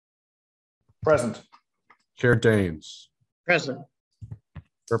Present. Chair Dahms. Present.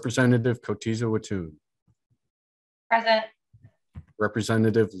 Representative Cotiza-Wattoon. Present.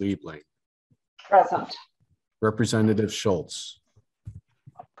 Representative Liebling. Present. Representative Schultz.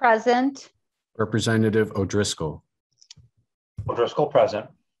 Present. Representative O'Driscoll. O'Driscoll, present.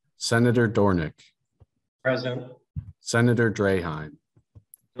 Senator Dornick. Present. Senator Draheim.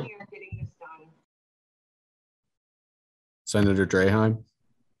 Here, getting this done. Senator Draheim.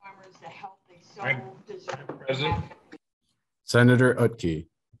 Farmers, the help they so Aye. deserve. Present. Senator Utke.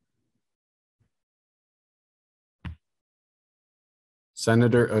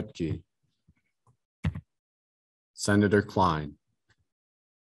 Senator Utke. Senator Klein.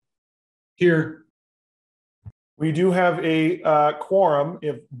 Here. We do have a quorum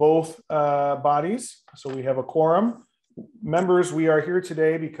of both bodies. So we have a quorum. Members, we are here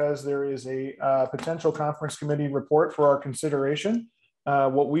today because there is a potential conference committee report for our consideration.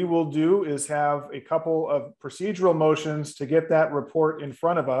 What we will do is have a couple of procedural motions to get that report in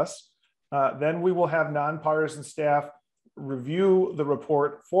front of us. Then we will have nonpartisan staff review the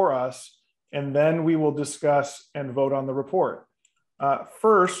report for us, and then we will discuss and vote on the report.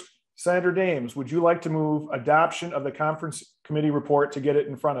 First, Senator Dahms, would you like to move adoption of the conference committee report to get it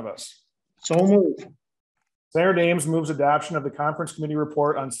in front of us? So moved. Senator Dahms moves adoption of the conference committee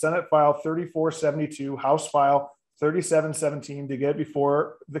report on Senate File 3472, House File 3717 to get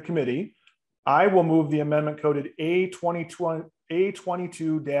before the committee. I will move the amendment coded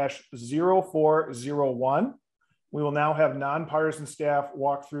A22-0401. We will now have nonpartisan staff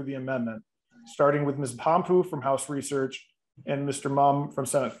walk through the amendment, starting with Ms. Pompu from House Research and Mr. Mumm from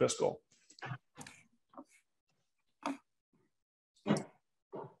Senate Fiscal.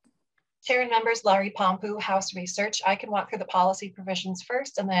 Chair and members, Laurie Pompu, House Research. I can walk through the policy provisions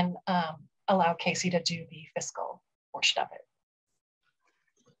first and then allow Casey to do the fiscal portion of it.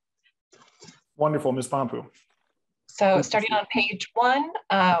 Wonderful, Ms. Pompu. So starting on page 1,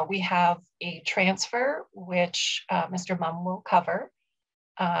 we have a transfer, which Mr. Mumm will cover.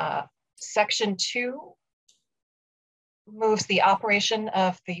 Section 2 moves the operation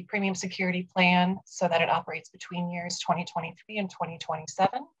of the premium security plan so that it operates between years 2023 and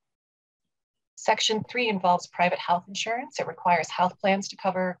 2027. Section 3 involves private health insurance. It requires health plans to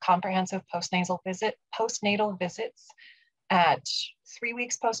cover comprehensive postnatal visits at 3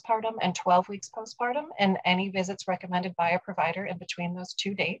 weeks postpartum and 12 weeks postpartum, and any visits recommended by a provider in between those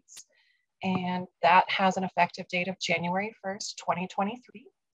 2 dates. And that has an effective date of January 1st, 2023.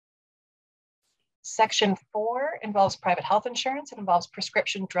 Section 4 involves private health insurance. It involves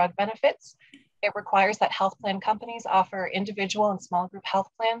prescription drug benefits. It requires that health plan companies offer individual and small group health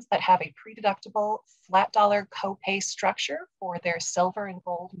plans that have a pre-deductible flat dollar copay structure for their silver and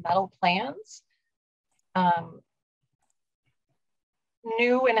gold metal plans.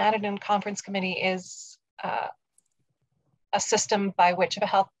 New and added in conference committee is a system by which if a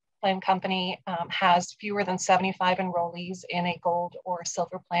health plan company has fewer than 75 enrollees in a gold or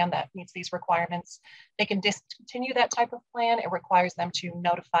silver plan that meets these requirements, they can discontinue that type of plan. It requires them to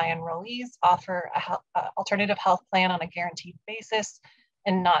notify enrollees, offer an alternative health plan on a guaranteed basis,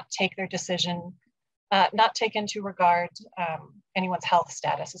 and not take their decision, not take into regard anyone's health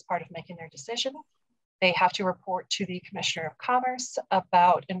status as part of making their decision. They have to report to the Commissioner of Commerce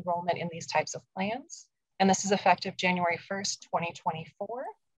about enrollment in these types of plans. And this is effective January 1st, 2024.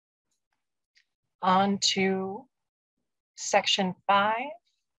 On to Section 5.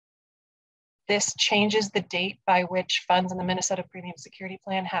 This changes the date by which funds in the Minnesota Premium Security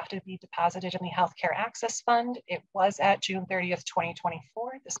Plan have to be deposited in the Healthcare Access Fund. It was at June 30th,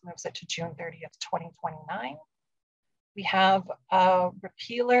 2024. This moves it to June 30th, 2029. We have a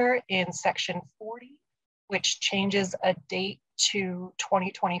repealer in Section 40, which changes a date to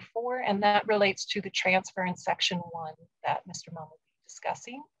 2024, and that relates to the transfer in Section 1 that Mr. Mumm will be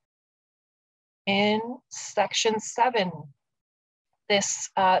discussing. In Section 7,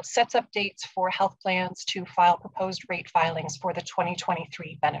 this sets up dates for health plans to file proposed rate filings for the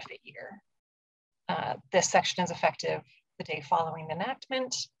 2023 benefit year. This section is effective the day following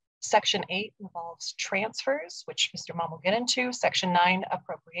enactment. Section 8 involves transfers, which Mr. Mumm will get into. Section 9,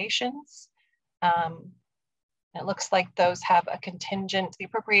 appropriations. It looks like those have a contingent. The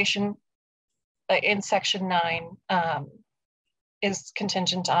appropriation in Section 9 is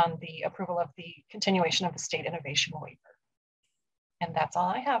contingent on the approval of the continuation of the state innovation waiver. And that's all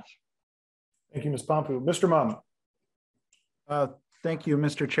I have. Thank you, Ms. Pompu. Mr. Mumm. Thank you,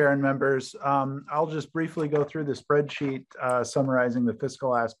 Mr. Chair and members. I'll just briefly go through the spreadsheet summarizing the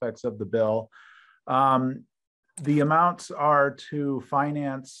fiscal aspects of the bill. The amounts are to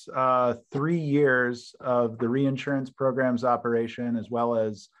finance 3 years of the reinsurance program's operation, as well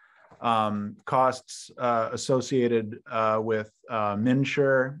as costs associated with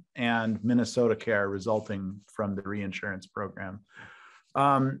MNsure and Minnesota Care resulting from the reinsurance program.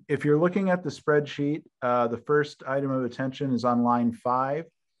 If you're looking at the spreadsheet, the first item of attention is on line 5.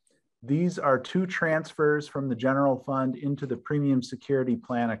 These are 2 transfers from the general fund into the premium security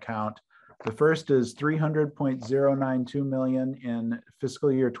plan account. The first is $300.092 million in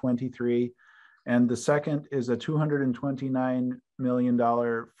fiscal year 23, and the second is a $229 million,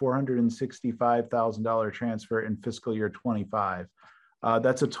 $465,000 transfer in fiscal year 25.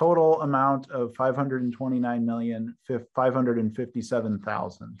 That's a total amount of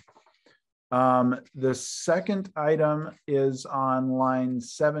 $529,557,000. The second item is on line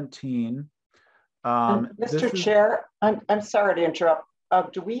 17. Mr. Chair, I'm sorry to interrupt.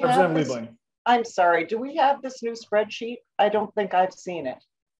 Do we have this? I'm sorry. Do we have this new spreadsheet? I don't think I've seen it.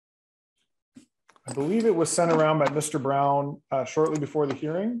 I believe it was sent around by Mr. Brown shortly before the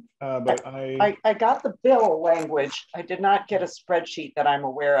hearing, but I got the bill language. I did not get a spreadsheet that I'm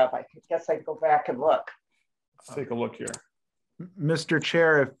aware of. I guess I'd go back and look. Let's take a look here. Mr.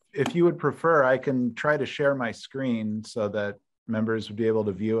 Chair, if you would prefer, I can try to share my screen so that members would be able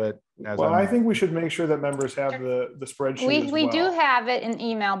to view it. Well, I think we should make sure that members have the spreadsheet. We do have it in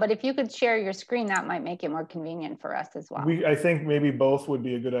email, but if you could share your screen, that might make it more convenient for us as well. I think maybe both would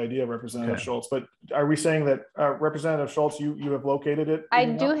be a good idea, Representative Schultz. But are we saying that Representative Schultz, you have located it? I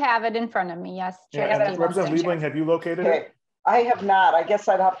do have it in front of me. Yes, Chair. Yeah, Representative Liebling, have you located it? I have not. I guess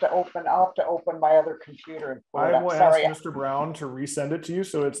I'll have to open my other computer and pull it up. I will ask Mr. Brown to resend it to you,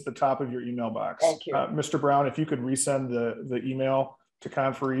 so it's at the top of your email box. Thank you. Mr. Brown, if you could resend the email to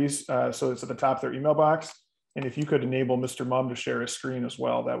conferees, so it's at the top of their email box. And if you could enable Mr. Mumm to share his screen as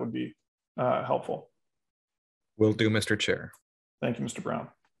well, that would be helpful. Will do, Mr. Chair. Thank you, Mr. Brown.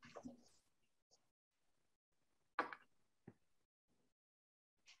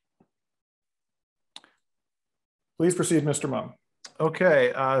 Please proceed, Mr. Mumm.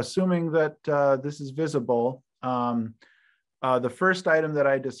 Okay, assuming that this is visible, the first item that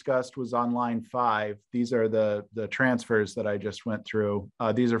I discussed was on line 5. These are the transfers that I just went through.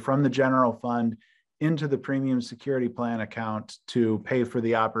 These are from the general fund into the premium security plan account to pay for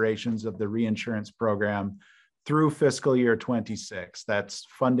the operations of the reinsurance program through fiscal year 26. That's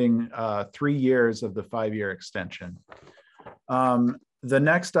funding 3 years of the 5-year extension. The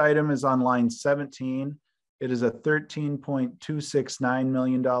next item is on line 17. It is a $13.269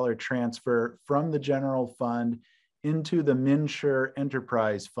 million transfer from the general fund into the MNsure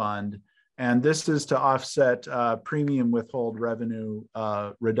Enterprise Fund. And this is to offset premium withhold revenue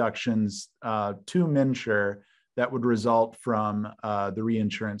reductions to MNsure that would result from the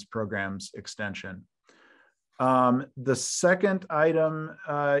reinsurance program's extension. The second item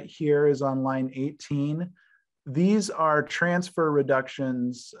here is on line 18. These are transfer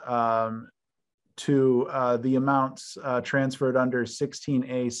reductions to the amounts transferred under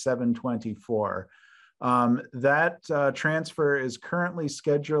 16A 724. That transfer is currently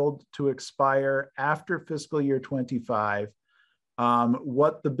scheduled to expire after fiscal year 25.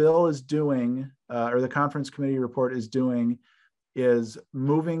 What the bill is doing, or the conference committee report is doing, is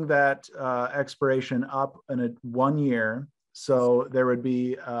moving that expiration up in 1 year. So there would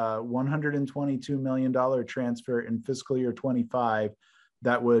be a $122 million transfer in fiscal year 25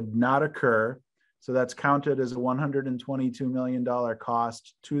 that would not occur. So that's counted as a $122 million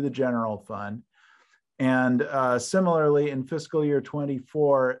cost to the general fund. And similarly, in fiscal year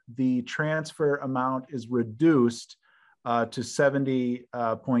 24, the transfer amount is reduced to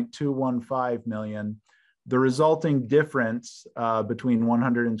 $70.215 million. The resulting difference between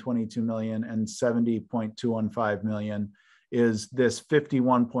 $122 million and $70.215 million is this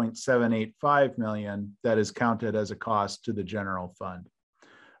 $51.785 million that is counted as a cost to the general fund.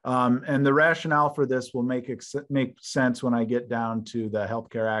 And the rationale for this will make sense when I get down to the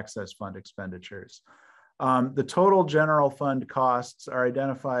healthcare access fund expenditures. The total general fund costs are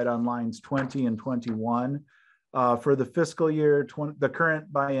identified on lines 20 and 21. For the fiscal year, the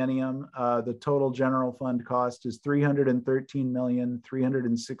current biennium, the total general fund cost is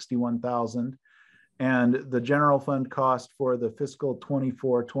 $313,361,000. And the general fund cost for the fiscal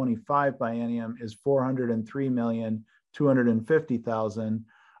 24-25 biennium is $403,250,000.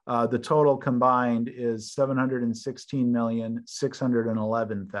 The total combined is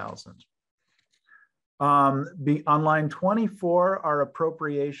 $716,611,000. On line 24 are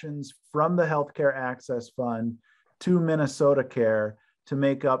appropriations from the Healthcare Access Fund to Minnesota Care to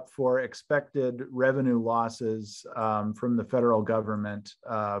make up for expected revenue losses from the federal government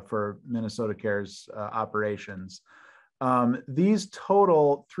for Minnesota Care's operations. These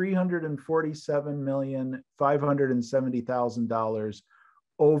total $347,570,000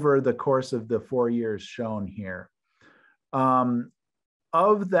 over the course of the 4 years shown here.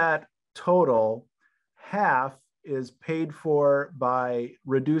 Of that total, half is paid for by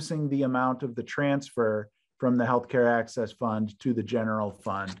reducing the amount of the transfer from the Healthcare Access Fund to the general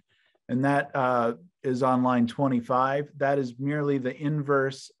fund. And that is on line 25. That is merely the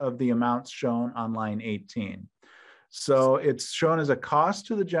inverse of the amounts shown on line 18. So it's shown as a cost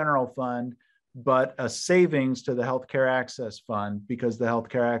to the general fund, but a savings to the Healthcare Access Fund, because the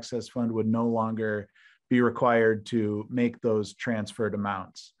Healthcare Access Fund would no longer be required to make those transferred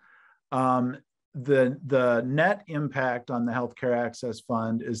amounts. The net impact on the Healthcare Access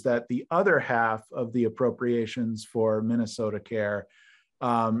Fund is that the other half of the appropriations for Minnesota Care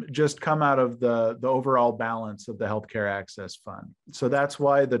just come out of the overall balance of the Healthcare Access Fund. So that's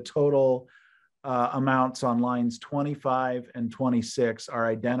why the total amounts on lines 25 and 26 are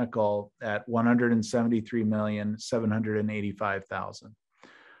identical at $173,785,000.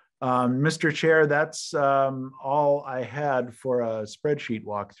 Mr. Chair, that's all I had for a spreadsheet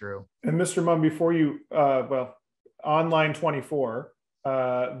walkthrough. And Mr. Munn, before you, on line 24,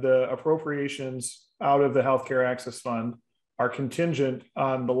 the appropriations out of the Healthcare Access Fund are contingent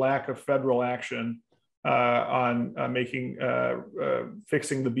on the lack of federal action on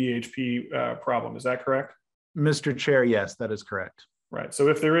fixing the BHP problem. Is that correct? Mr. Chair, yes, that is correct. Right. So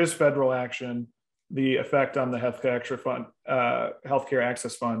if there is federal action, the effect on the Healthcare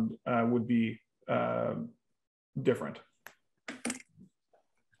Access Fund would be different.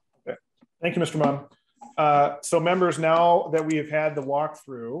 Okay. Thank you, Mr. Munn. So members, now that we have had the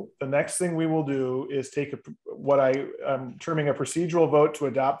walkthrough, the next thing we will do is take what I am terming a procedural vote to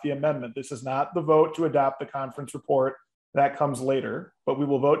adopt the amendment. This is not the vote to adopt the conference report. That comes later, but we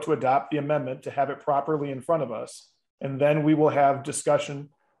will vote to adopt the amendment to have it properly in front of us. And then we will have discussion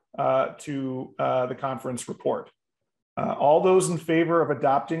to the conference report. All those in favor of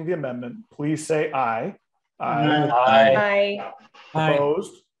adopting the amendment, please say aye. Aye.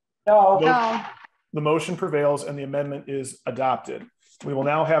 Opposed? No. The motion prevails and the amendment is adopted. We will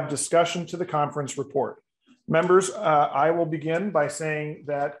now have discussion to the conference report. Members, I will begin by saying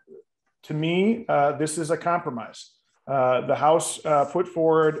that to me, this is a compromise. The House put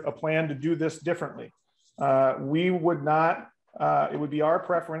forward a plan to do this differently. We would not, it would be our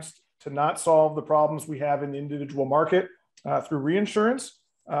preference to not solve the problems we have in the individual market through reinsurance,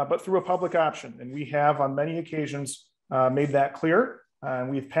 but through a public option. And we have on many occasions made that clear.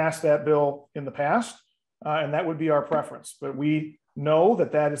 And we've passed that bill in the past, and that would be our preference. But we know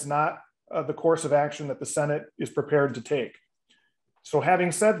that that is not the course of action that the Senate is prepared to take. So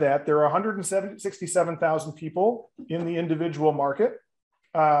having said that, there are 167,000 people in the individual market.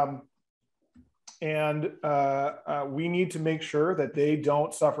 And we need to make sure that they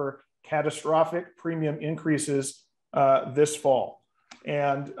don't suffer catastrophic premium increases this fall.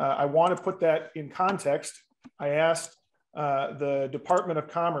 And I want to put that in context. I asked the Department of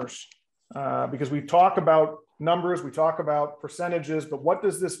Commerce, because we talk about numbers, we talk about percentages, but what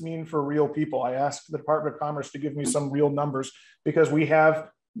does this mean for real people? I asked the Department of Commerce to give me some real numbers, because we have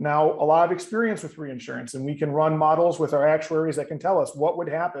now a lot of experience with reinsurance, and we can run models with our actuaries that can tell us what would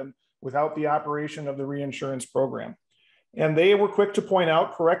happen without the operation of the reinsurance program. And they were quick to point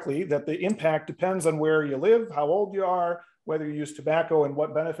out correctly that the impact depends on where you live, how old you are, whether you use tobacco, and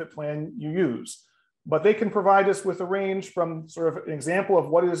what benefit plan you use. But they can provide us with a range from sort of an example of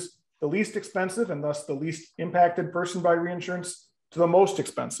what is the least expensive and thus the least impacted person by reinsurance to the most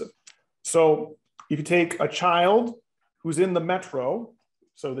expensive. So if you take a child who's in the metro,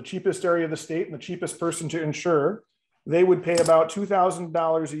 so the cheapest area of the state and the cheapest person to insure, they would pay about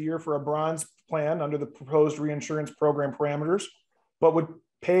 $2,000 a year for a bronze plan under the proposed reinsurance program parameters, but would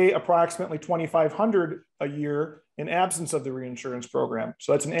pay approximately $2,500 a year in absence of the reinsurance program.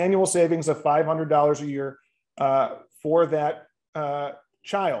 So that's an annual savings of $500 a year for that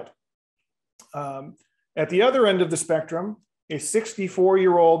child. At the other end of the spectrum, a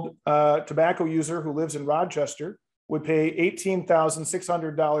 64-year-old tobacco user who lives in Rochester would pay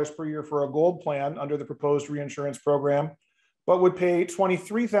 $18,600 per year for a gold plan under the proposed reinsurance program, but would pay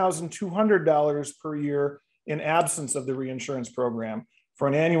 $23,200 per year in absence of the reinsurance program, for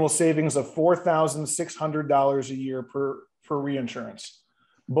an annual savings of $4,600 a year for reinsurance.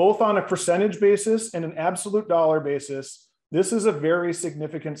 Both on a percentage basis and an absolute dollar basis, this is a very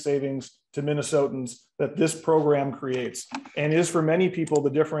significant savings to Minnesotans that this program creates, and is for many people the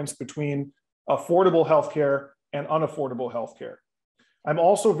difference between affordable healthcare and unaffordable healthcare. I'm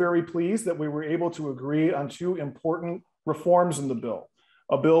also very pleased that we were able to agree on two important reforms in the bill.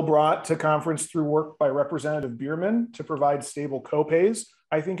 A bill brought to conference through work by Representative Bierman to provide stable copays,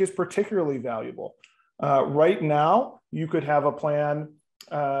 I think is particularly valuable. Right now, you could have a plan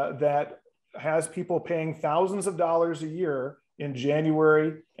that has people paying thousands of dollars a year in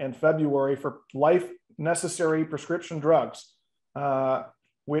January and February for life necessary prescription drugs,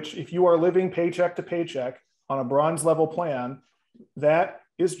 which if you are living paycheck to paycheck on a bronze level plan, that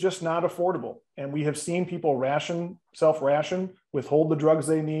is just not affordable. And we have seen people self-ration, withhold the drugs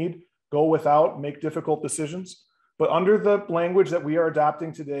they need, go without, make difficult decisions. But under the language that we are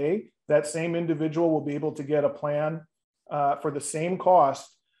adopting today, that same individual will be able to get a plan for the same cost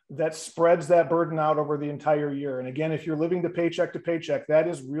that spreads that burden out over the entire year. And again, if you're living to paycheck, that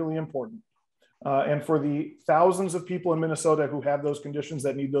is really important. And for the thousands of people in Minnesota who have those conditions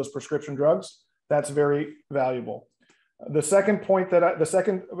that need those prescription drugs, that's very valuable. The second point the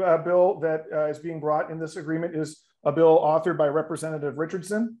second bill that is being brought in this agreement is a bill authored by Representative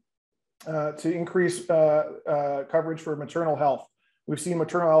Richardson to increase coverage for maternal health. We've seen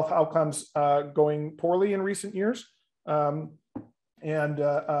maternal health outcomes going poorly in recent years, and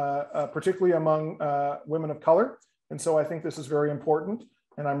particularly among women of color. And so I think this is very important,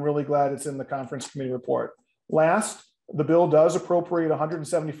 and I'm really glad it's in the conference committee report. Last, the bill does appropriate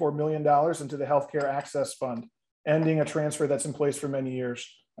 $174 million into the Healthcare Access Fund, ending a transfer that's in place for many years.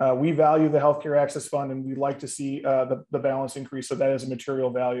 We value the Healthcare Access Fund, and we'd like to see the balance increase, so that is a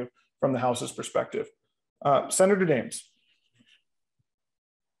material value from the House's perspective. Senator Dahms.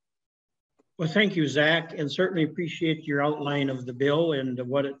 Well, thank you, Zach, and certainly appreciate your outline of the bill and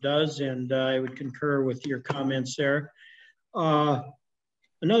what it does, and I would concur with your comments there.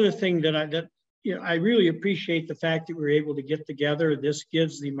 Another thing that I really appreciate the fact that we're able to get together. This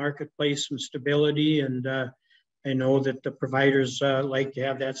gives the marketplace some stability, and I know that the providers like to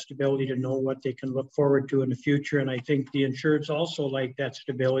have that stability to know what they can look forward to in the future. And I think the insureds also like that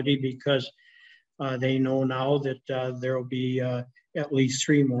stability because they know now that there will be at least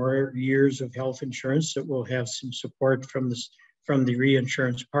 3 more years of health insurance that will have some support from the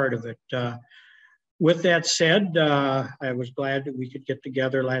reinsurance part of it. With that said, I was glad that we could get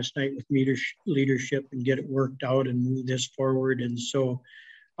together last night with leadership and get it worked out and move this forward. And so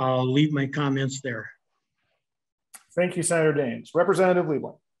I'll leave my comments there. Thank you, Senator Dahms. Representative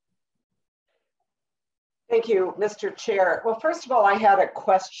Liebling. Thank you, Mr. Chair. Well, first of all, I had a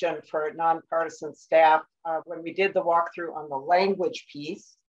question for nonpartisan staff. When we did the walkthrough on the language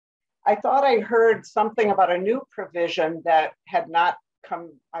piece, I thought I heard something about a new provision that had not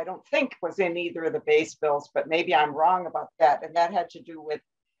come, I don't think was in either of the base bills, but maybe I'm wrong about that. And that had to do with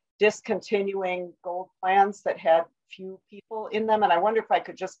discontinuing gold plans that had few people in them. And I wonder if I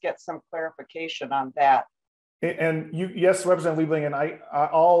could just get some clarification on that. And yes, Representative Liebling, and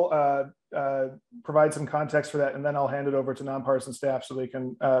I'll provide some context for that, and then I'll hand it over to nonpartisan staff so they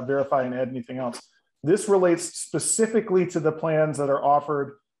can verify and add anything else. This relates specifically to the plans that are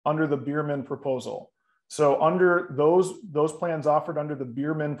offered under the Bierman proposal. So under those plans offered under the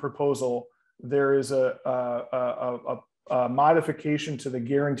Bierman proposal, there is a modification to the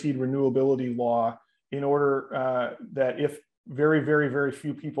guaranteed renewability law in order that if very, very, very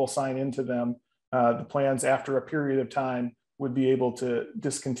few people sign into them, the plans after a period of time would be able to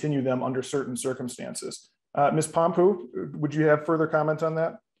discontinue them under certain circumstances. Ms. Pompu, would you have further comment on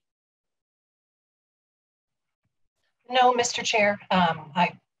that? No, Mr. Chair,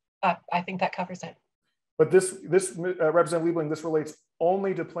 I think that covers it. But this Representative Liebling, this relates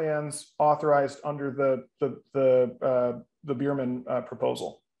only to plans authorized under the Bierman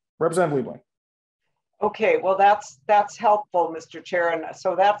proposal. Representative Liebling. Okay, well, that's helpful, Mr. Chair. And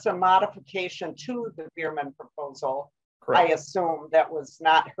so that's a modification to the Bierman proposal. Correct. I assume that was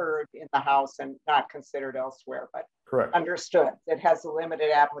not heard in the House and not considered elsewhere, but correct. Understood. It has a limited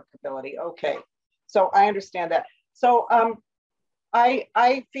applicability. Okay, so I understand that. So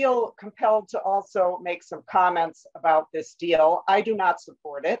I feel compelled to also make some comments about this deal. I do not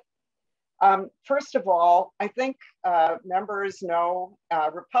support it. First of all, I think members know,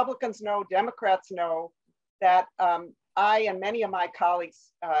 Republicans know, Democrats know that I and many of my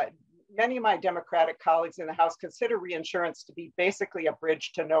colleagues, many of my Democratic colleagues in the House consider reinsurance to be basically a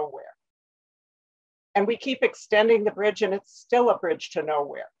bridge to nowhere. And we keep extending the bridge and it's still a bridge to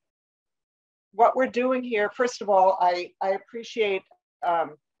nowhere. What we're doing here, first of all, I appreciate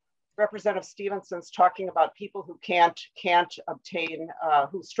Representative Stephenson's talking about people who can't obtain,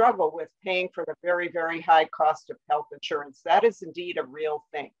 who struggle with paying for the very, very high cost of health insurance. That is indeed a real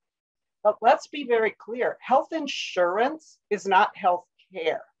thing. But let's be very clear, health insurance is not health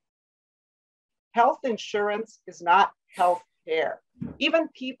care. Health insurance is not health care. Even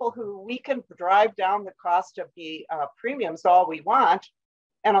people who we can drive down the cost of the premiums all we want,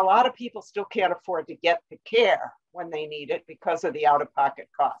 and a lot of people still can't afford to get the care when they need it because of the out-of-pocket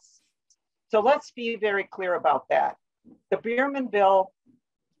costs. So let's be very clear about that. The Bierman bill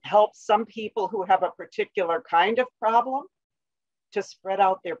helps some people who have a particular kind of problem to spread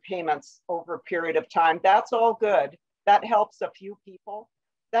out their payments over a period of time. That's all good. That helps a few people.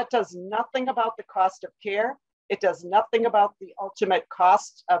 That does nothing about the cost of care. It does nothing about the ultimate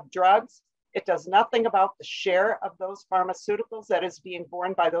cost of drugs. It does nothing about the share of those pharmaceuticals that is being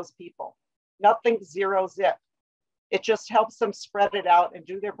borne by those people. Nothing, zero zip. It just helps them spread it out and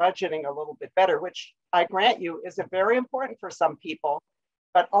do their budgeting a little bit better, which I grant you is very important for some people,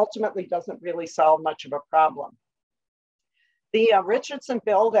 but ultimately doesn't really solve much of a problem. The Richardson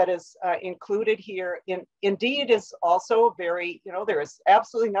bill that is included here indeed is also very, there is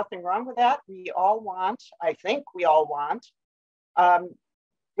absolutely nothing wrong with that. We all want, I think we all want,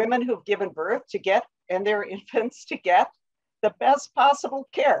 women who've given birth to get, and their infants to get the best possible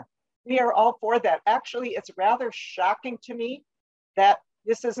care. We are all for that. Actually, it's rather shocking to me that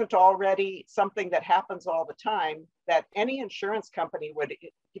this isn't already something that happens all the time, that any insurance company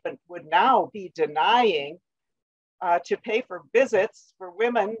would now be denying to pay for visits for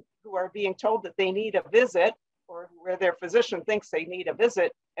women who are being told that they need a visit, or where their physician thinks they need a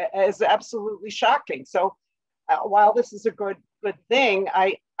visit, is absolutely shocking. So while this is a good thing,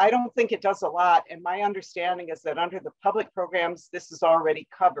 I don't think it does a lot. And my understanding is that under the public programs, this is already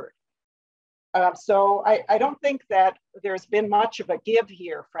covered. So I don't think that there's been much of a give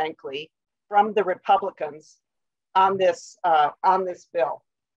here, frankly, from the Republicans on this bill.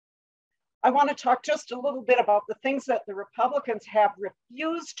 I want to talk just a little bit about the things that the Republicans have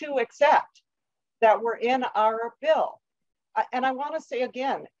refused to accept that were in our bill. And I want to say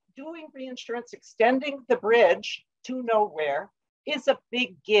again, doing reinsurance, extending the bridge to nowhere is a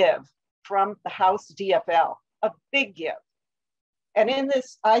big give from the House DFL, a big give. And in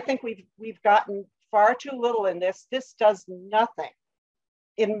this, I think we've gotten far too little in this. This does nothing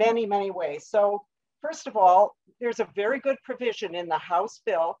in many, many ways. So first of all, there's a very good provision in the House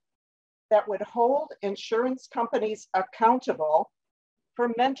bill that would hold insurance companies accountable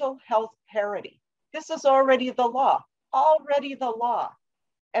for mental health parity. This is already the law,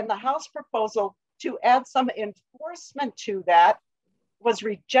 And the House proposal to add some enforcement to that was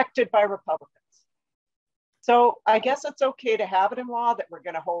rejected by Republicans. So I guess it's okay to have it in law that we're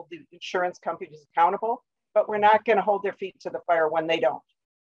going to hold the insurance companies accountable, but we're not going to hold their feet to the fire when they don't.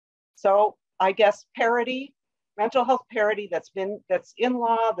 So I guess parity, mental health parity that's in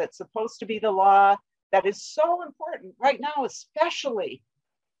law, that's supposed to be the law, that is so important right now, especially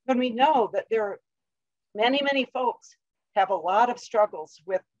when we know that there are many, many folks have a lot of struggles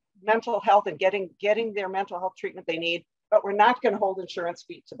with mental health and getting their mental health treatment they need, but we're not going to hold insurance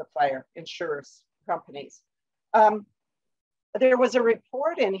feet to the fire, insurers, companies. There was a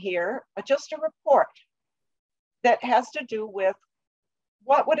report in here, just a report that has to do with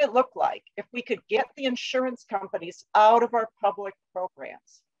what would it look like if we could get the insurance companies out of our public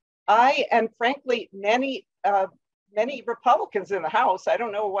programs. And frankly, many Republicans in the House, I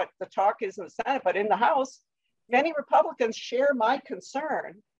don't know what the talk is in the Senate, but in the House, many Republicans share my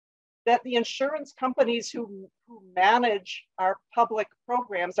concern that the insurance companies who manage our public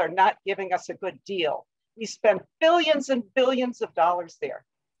programs are not giving us a good deal. We spend billions and billions of dollars there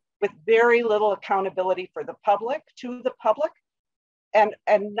with very little accountability for the public, to the public, and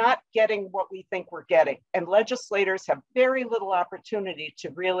not getting what we think we're getting. And legislators have very little opportunity to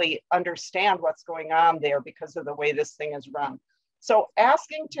really understand what's going on there because of the way this thing is run. So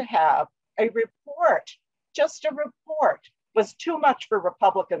asking to have a report, just a report, was too much for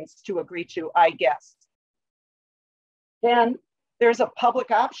Republicans to agree to, I guess. Then there's a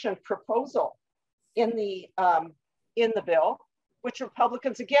public option proposal in the bill, which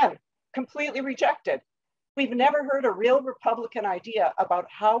Republicans, again, completely rejected. We've never heard a real Republican idea about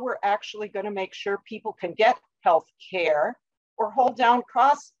how we're actually going to make sure people can get health care or hold down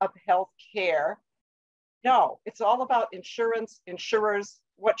costs of health care. No, it's all about insurance, insurers,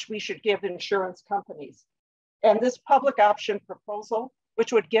 what we should give insurance companies. And this public option proposal,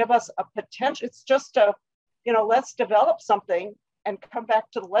 which would give us a potential, it's just a, let's develop something and come back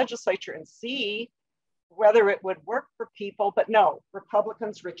to the legislature and see whether it would work for people. But no,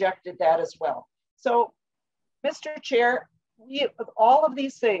 Republicans rejected that as well. So, Mr. Chair, all of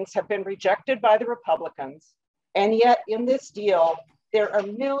these things have been rejected by the Republicans. And yet in this deal, there are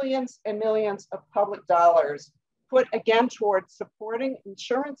millions and millions of public dollars put again towards supporting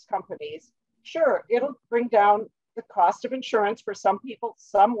insurance companies. Sure, it'll bring down the cost of insurance for some people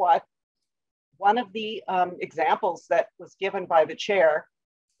somewhat. One of the examples that was given by the chair,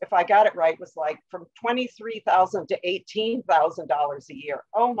 if I got it right, was like from $23,000 to $18,000 a year.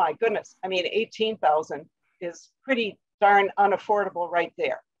 Oh my goodness. I mean, $18,000 is pretty darn unaffordable right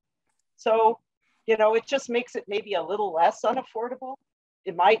there. So, it just makes it maybe a little less unaffordable.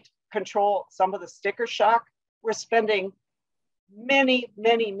 it might control some of the sticker shock. We're spending many,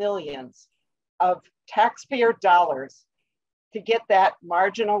 many millions of taxpayer dollars to get that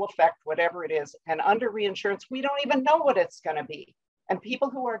marginal effect, whatever it is. And under reinsurance, we don't even know what it's going to be. And people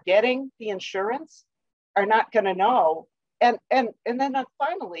who are getting the insurance are not going to know. And then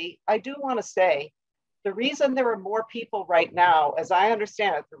finally, I do want to say, the reason there are more people right now, as I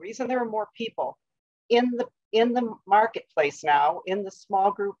understand it, the reason there are more people in the marketplace now, in the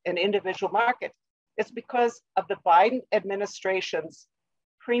small group and individual market, is because of the Biden administration's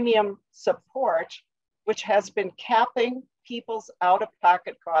premium support, which has been capping people's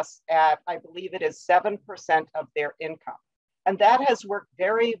out-of-pocket costs at, I believe it is 7% of their income. And that has worked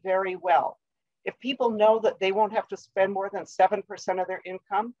very, very well. If people know that they won't have to spend more than 7% of their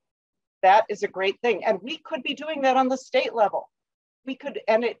income, that is a great thing. And we could be doing that on the state level. We could,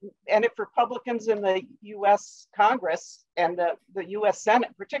 and if Republicans in the US Congress and the US Senate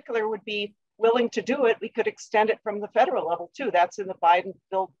in particular would be willing to do it, we could extend it from the federal level too. That's in the Biden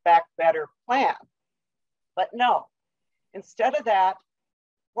Build Back Better plan. But no, instead of that,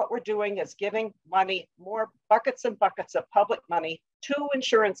 what we're doing is giving money, more buckets and buckets of public money to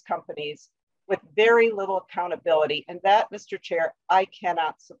insurance companies with very little accountability. And that, Mr. Chair, I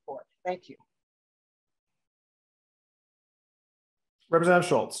cannot support. Thank you. Representative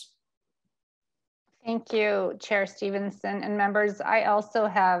Schultz. Thank you, Chair Stephenson and members. I also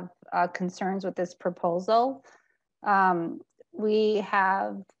have concerns with this proposal. We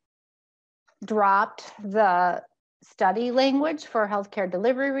have dropped the study language for healthcare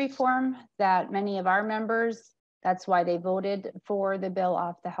delivery reform that many of our members, that's why they voted for the bill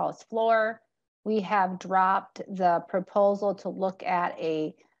off the House floor. We have dropped the proposal to look at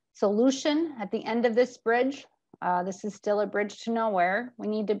a solution at the end of this bridge. This is still a bridge to nowhere. We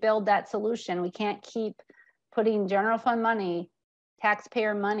need to build that solution. We can't keep putting general fund money,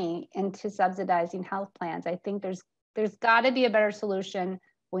 taxpayer money into subsidizing health plans. I think there's got to be a better solution.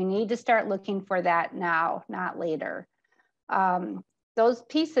 We need to start looking for that now, not later. Those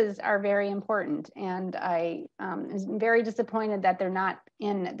pieces are very important, and I am very disappointed that they're not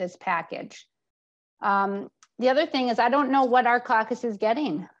in this package. The other thing is I don't know what our caucus is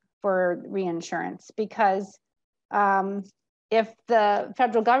getting for reinsurance, because if the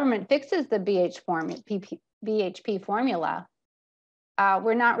federal government fixes the BHP formula,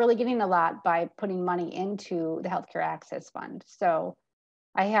 we're not really getting a lot by putting money into the Healthcare Access Fund. So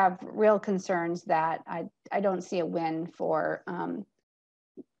I have real concerns that I don't see a win for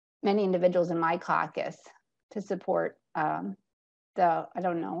many individuals in my caucus to support the, I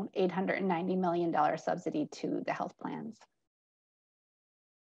don't know, $890 million subsidy to the health plans.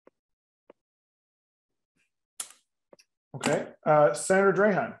 Okay, Senator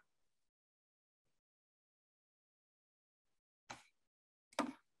Draheim.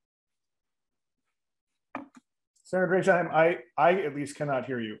 Senator Draheim, I at least cannot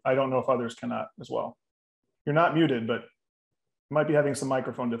hear you. I don't know if others cannot as well. You're not muted, but you might be having some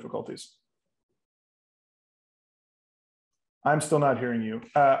microphone difficulties. I'm still not hearing you.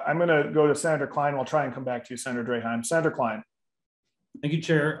 I'm going to go to Senator Klein. I'll try and come back to you, Senator Draheim. Senator Klein. Thank you,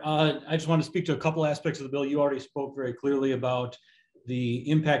 Chair. I just want to speak to a couple aspects of the bill. You already spoke very clearly about the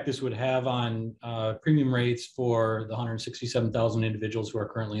impact this would have on premium rates for the 167,000 individuals who are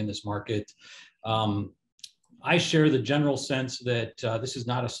currently in this market. I share the general sense that this is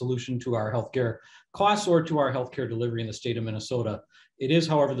not a solution to our healthcare costs or to our healthcare delivery in the state of Minnesota. It is,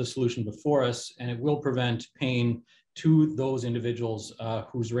 however, the solution before us, and it will prevent pain to those individuals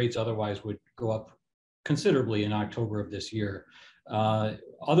whose rates otherwise would go up considerably in October of this year.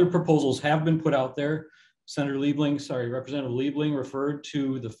 Other proposals have been put out there. Representative Liebling referred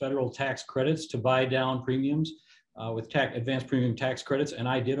to the federal tax credits to buy down premiums with advanced premium tax credits. And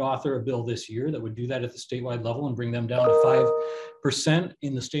I did author a bill this year that would do that at the statewide level and bring them down to 5%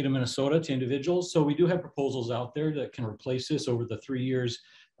 in the state of Minnesota to individuals. So we do have proposals out there that can replace this over the 3 years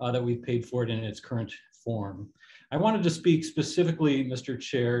that we've paid for it in its current form. I wanted to speak specifically, Mr.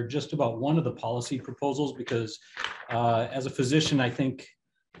 Chair, just about one of the policy proposals, because as a physician, I think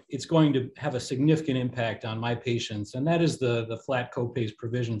it's going to have a significant impact on my patients, and that is the flat copays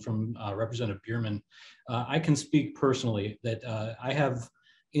provision from Representative Bierman. I can speak personally that I have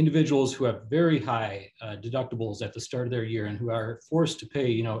individuals who have very high deductibles at the start of their year and who are forced to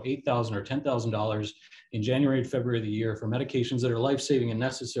pay, $8,000 or $10,000 in January and February of the year for medications that are life-saving and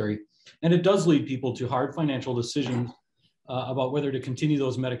necessary. And it does lead people to hard financial decisions about whether to continue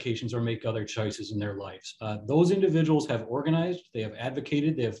those medications or make other choices in their lives. Those individuals have organized, they have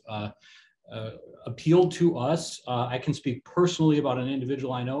advocated, they have appealed to us. I can speak personally about an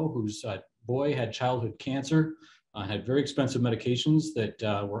individual I know whose boy had childhood cancer. had very expensive medications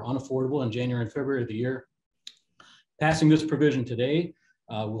that were unaffordable in January and February of the year. Passing this provision today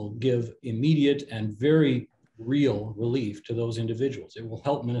will give immediate and very real relief to those individuals. It will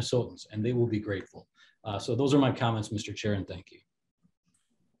help Minnesotans and they will be grateful. So those are my comments, Mr. Chair, and thank you.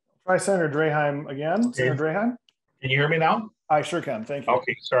 Try Senator Draheim again. Okay. Senator Draheim? Can you hear me now? I sure can. Thank you.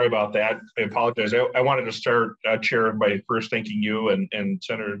 Okay, sorry about that. I apologize. I wanted to start, Chair, by first thanking you and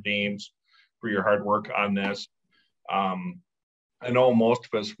Senator Dahms for your hard work on this. I know most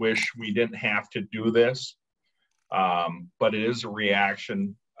of us wish we didn't have to do this, but it is a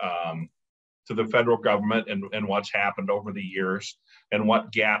reaction to the federal government and what's happened over the years and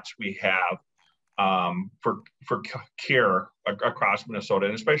what gaps we have for care across Minnesota,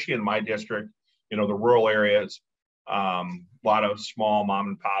 and especially in my district, you know, the rural areas, a lot of small mom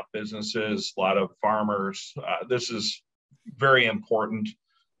and pop businesses, a lot of farmers. This is very important.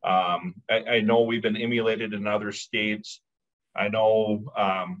 I know we've been emulated in other states. I know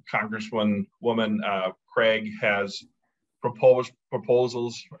Congresswoman Craig has proposed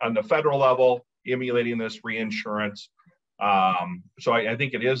proposals on the federal level, emulating this reinsurance. So I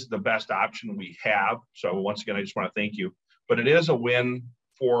think it is the best option we have. So once again, I just want to thank you. But it is a win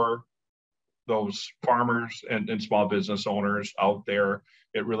for those farmers and small business owners out there.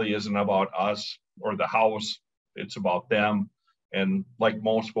 It really isn't about us or the House. It's about them. And like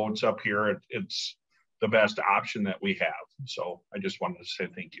most votes up here, it's the best option that we have. So I just wanted to say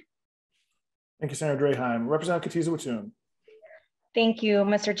thank you. Thank you, Senator Draheim. Representative Katiza-Watun. Thank you,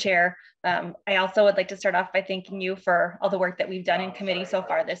 Mr. Chair. I also would like to start off by thanking you for all the work that we've done in committee so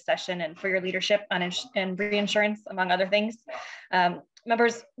far this session and for your leadership on reinsurance, among other things.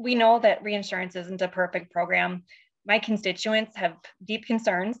 Members, we know that reinsurance isn't a perfect program. My constituents have deep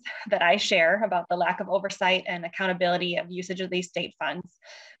concerns that I share about the lack of oversight and accountability of usage of these state funds.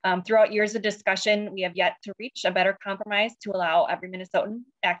 Throughout years of discussion, we have yet to reach a better compromise to allow every Minnesotan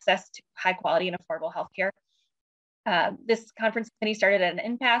access to high quality and affordable healthcare. This conference committee started at an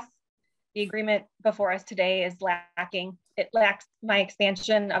impasse. The agreement before us today is lacking. It lacks my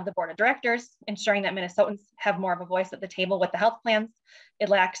expansion of the board of directors, ensuring that Minnesotans have more of a voice at the table with the health plans. It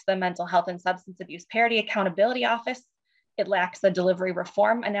lacks the mental health and substance abuse parity accountability office. It lacks the delivery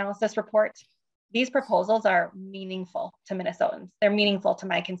reform analysis report. These proposals are meaningful to Minnesotans. They're meaningful to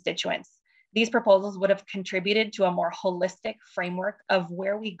my constituents. These proposals would have contributed to a more holistic framework of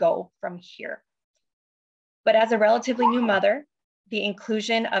where we go from here. But as a relatively new mother, the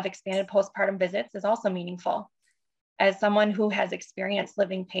inclusion of expanded postpartum visits is also meaningful. As someone who has experienced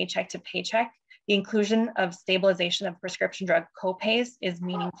living paycheck to paycheck, the inclusion of stabilization of prescription drug copays is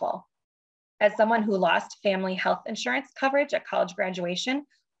meaningful. As someone who lost family health insurance coverage at college graduation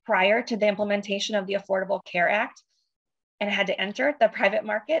prior to the implementation of the Affordable Care Act and had to enter the private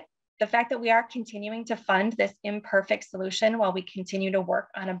market, the fact that we are continuing to fund this imperfect solution while we continue to work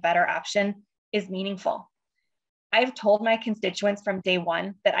on a better option is meaningful. I've told my constituents from day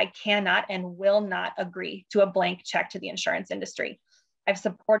one that I cannot and will not agree to a blank check to the insurance industry. I've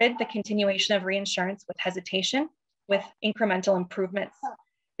supported the continuation of reinsurance with hesitation, with incremental improvements.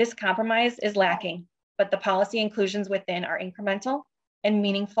 This compromise is lacking, but the policy inclusions within are incremental and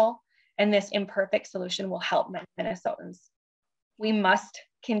meaningful, and this imperfect solution will help Minnesotans. We must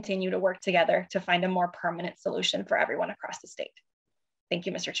continue to work together to find a more permanent solution for everyone across the state. Thank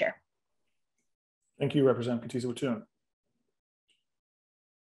you, Mr. Chair. Thank you, Representative Katiza-Watun.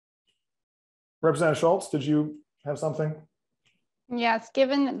 Representative Schultz, did you have something? Yes,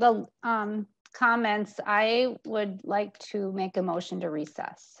 given the comments, I would like to make a motion to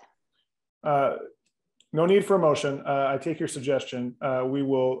recess. No need for a motion. I take your suggestion. We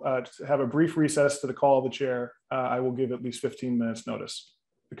will have a brief recess to the call of the chair. I will give at least 15 minutes notice.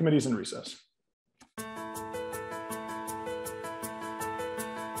 The committee's in recess.